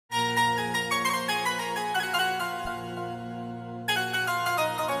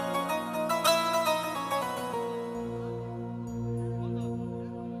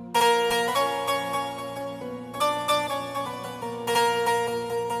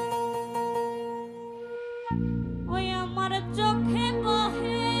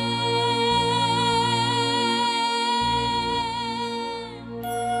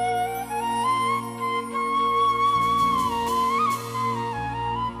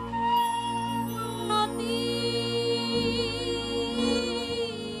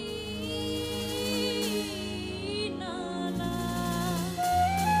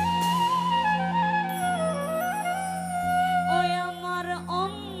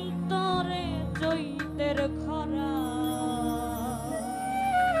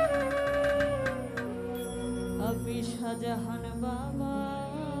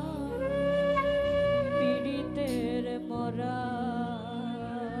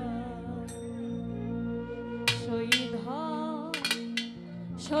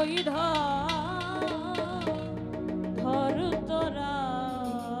শহীদ ধর তোরা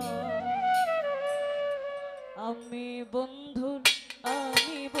আমি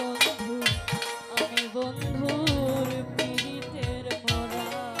বন্ধুর পীড়িতের মোরা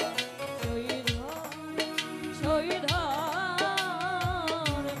শহীদ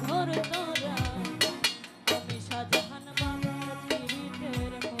ধর তোরা আমি শাহজাহান বাবার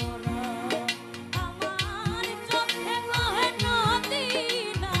পীড়িতের মোরা আমার চোখে বহে নদী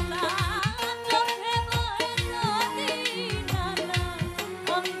নালা চোখে বহে নদী নালা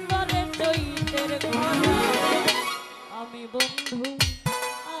অন্তরে চৈতের ঘোড়া আমি বন্ধুর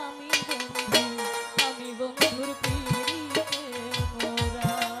পীড়িতের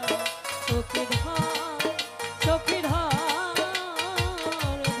মোরা শহীদ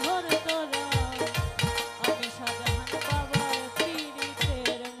ধর তোরা আমি শাহজাহান বাবার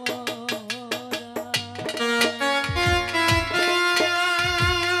পীড়িতের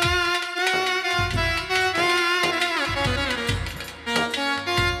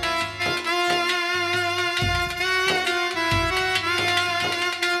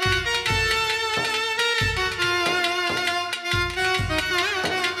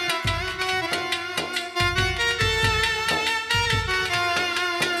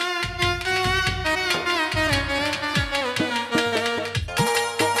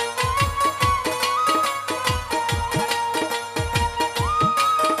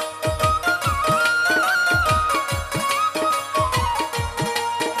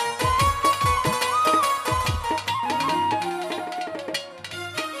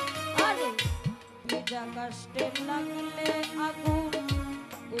কষ্টে লাগলে আগুন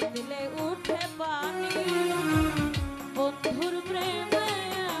উঠলে উঠে পানি বন্ধুর প্রেমে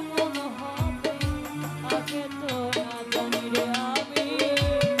এমন হবে আগে তো না জানি রে আমি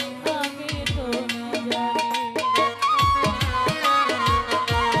আগে তো না জানি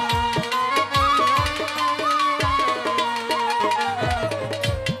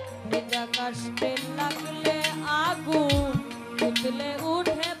ভেজা কষ্টে লাগলে আগুন উঠলে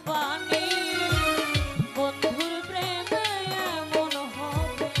উঠে পানি বন্ধুর প্রেমে এমন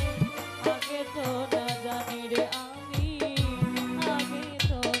হবে আগে তো না জানি রে আমি আগে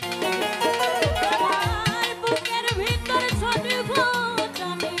তো আমার বুকের ভিতর ছোট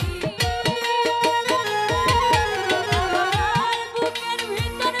ঘটানি আমার বুকের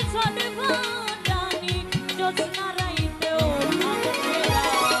ভিতর ছোট ঘটানি জ্যোৎস্না রাইতেও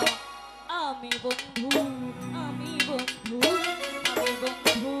আমি বন্ধু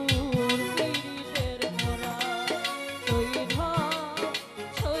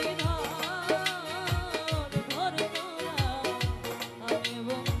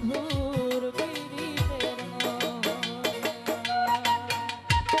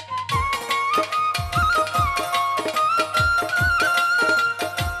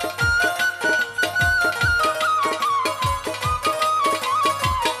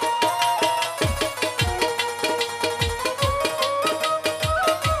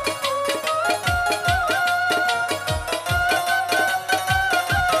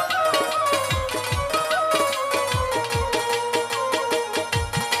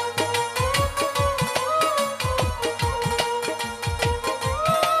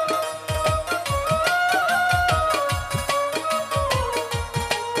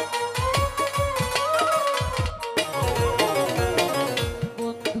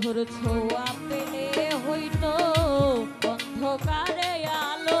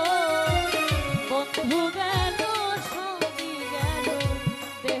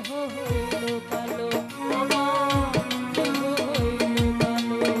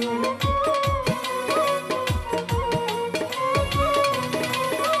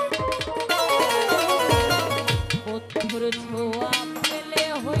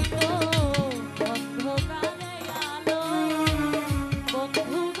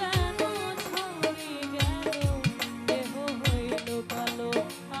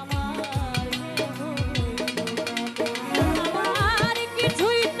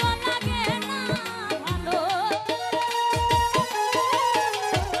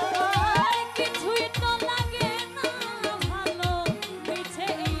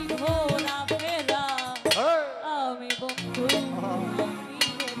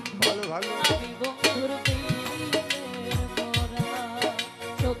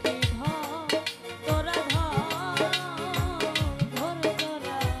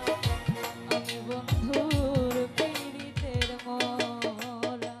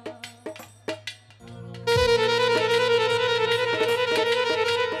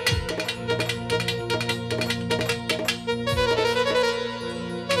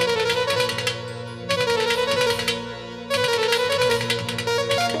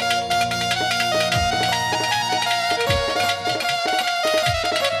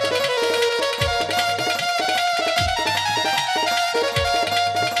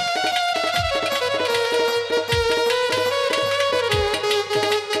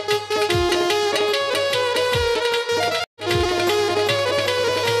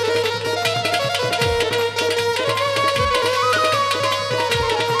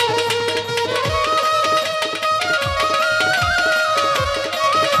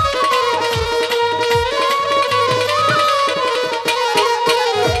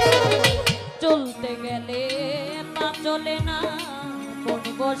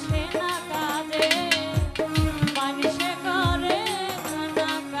বসে না কাজে মানুষে করে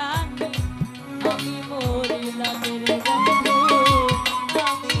কানাকানি আমি মরি লাগে রে বন্ধু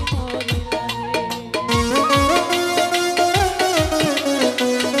আমি মরি লাগে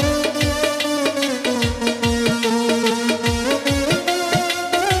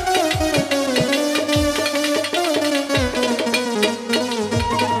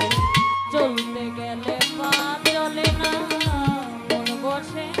চলতে গেলে পা চলে না মন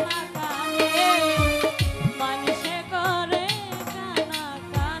বসে না কানে মানুষে করে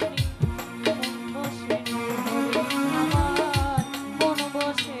কানাকানি মন বসে না আমার মন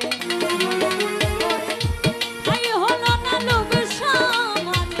বসে তাই হলো না লোক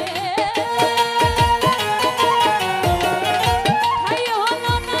সমানে তাই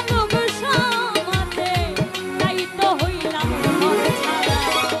হলো না লোক সমানে তাই তো হইলাম ঘর ছাড়া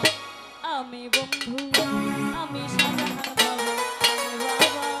আমি বন্ধু আমি সাজাহান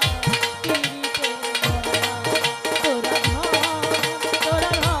বাবা পিরিতে তোরা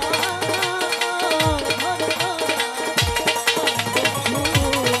তোরা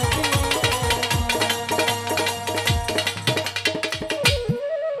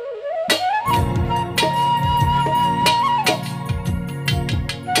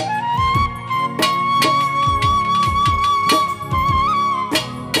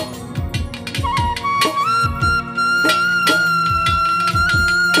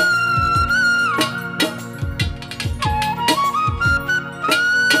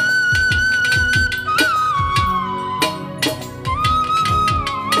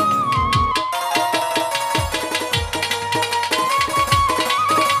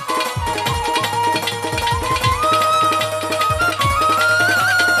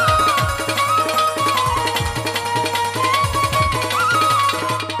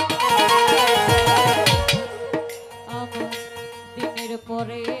দিনের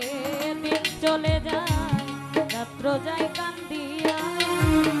পরে দিন চলে যায় রাত্র যায় কান্দিয়া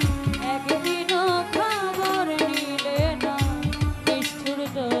একদিনও খবর নিলে না নিষ্ঠুর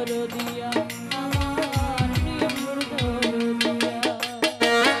দরদিয়া আমার নিষ্ঠুর দরদিয়া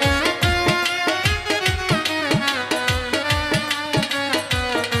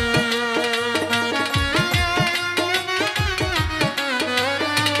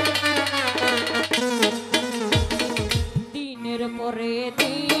দিনের পরে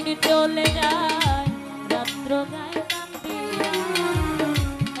দিন চলে যায় রাত্র যায় কান্দিয়া